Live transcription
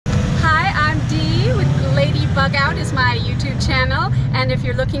bug out is my YouTube channel, and if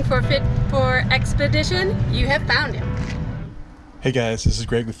you're looking for Fit for Expedition, you have found him. Hey guys, this is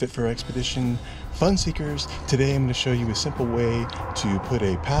Greg with Fit for Expedition Fun Seekers. Today I'm going to show you a simple way to put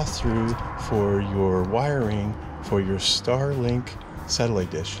a pass-through for your wiring for your Starlink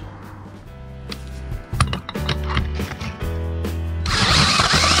satellite dish.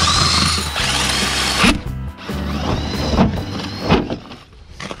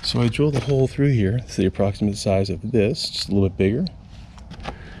 So I drilled a hole through here. It's the approximate size of this, just a little bit bigger.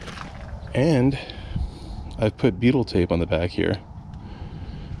 And I've put beetle tape on the back here.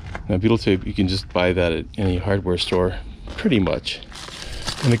 Now beetle tape, you can just buy that at any hardware store, pretty much.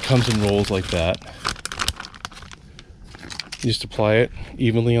 And it comes in rolls like that. You just apply it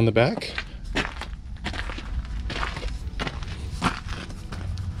evenly on the back.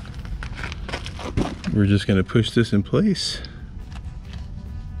 We're just going to push this in place.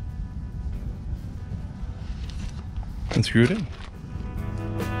 And screw it in.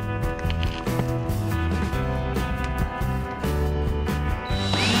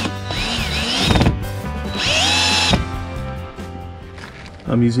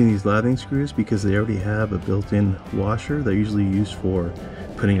 I'm using these lathing screws because they already have a built-in washer. They're usually used for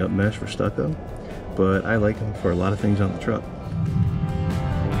putting up mesh for stucco, but I like them for a lot of things on the truck.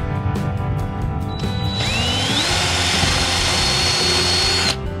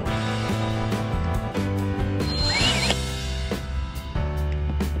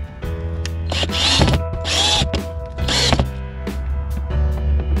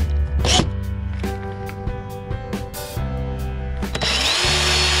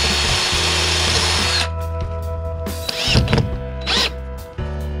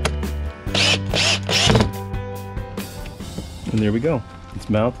 And there we go. It's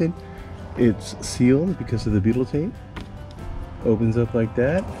mounted. It's sealed because of the beetle tape. Opens up like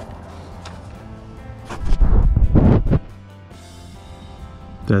that.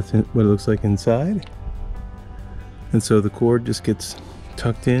 That's what it looks like inside. And so the cord just gets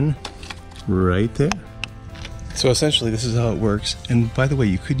tucked in right there. So essentially this is how it works. And by the way,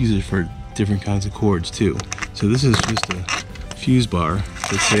 you could use it for different kinds of cords too. So this is just a fuse bar.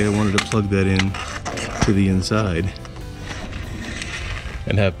 Let's say I wanted to plug that in to the inside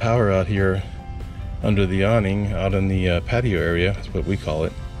and have power out here under the awning, out in the patio area, that's what we call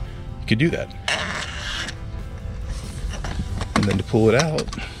it. You could do that. And then to pull it out,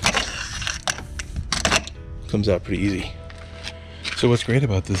 comes out pretty easy. So what's great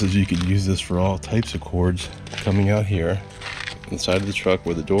about this is you could use this for all types of cords coming out here inside of the truck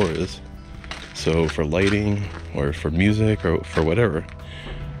where the door is. So for lighting or for music or for whatever,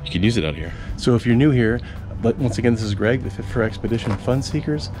 you can use it out here. So if you're new here, but once again, this is Greg with Fit for Expedition Fun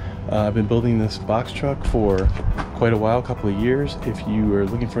Seekers. I've been building this box truck for quite a while, a couple of years. If you are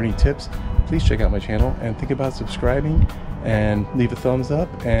looking for any tips, please check out my channel and think about subscribing and leave a thumbs up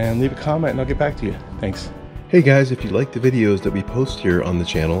and leave a comment and I'll get back to you. Thanks. Hey guys, if you like the videos that we post here on the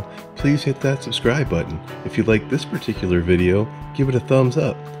channel, please hit that subscribe button. If you like this particular video, give it a thumbs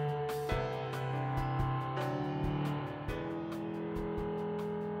up.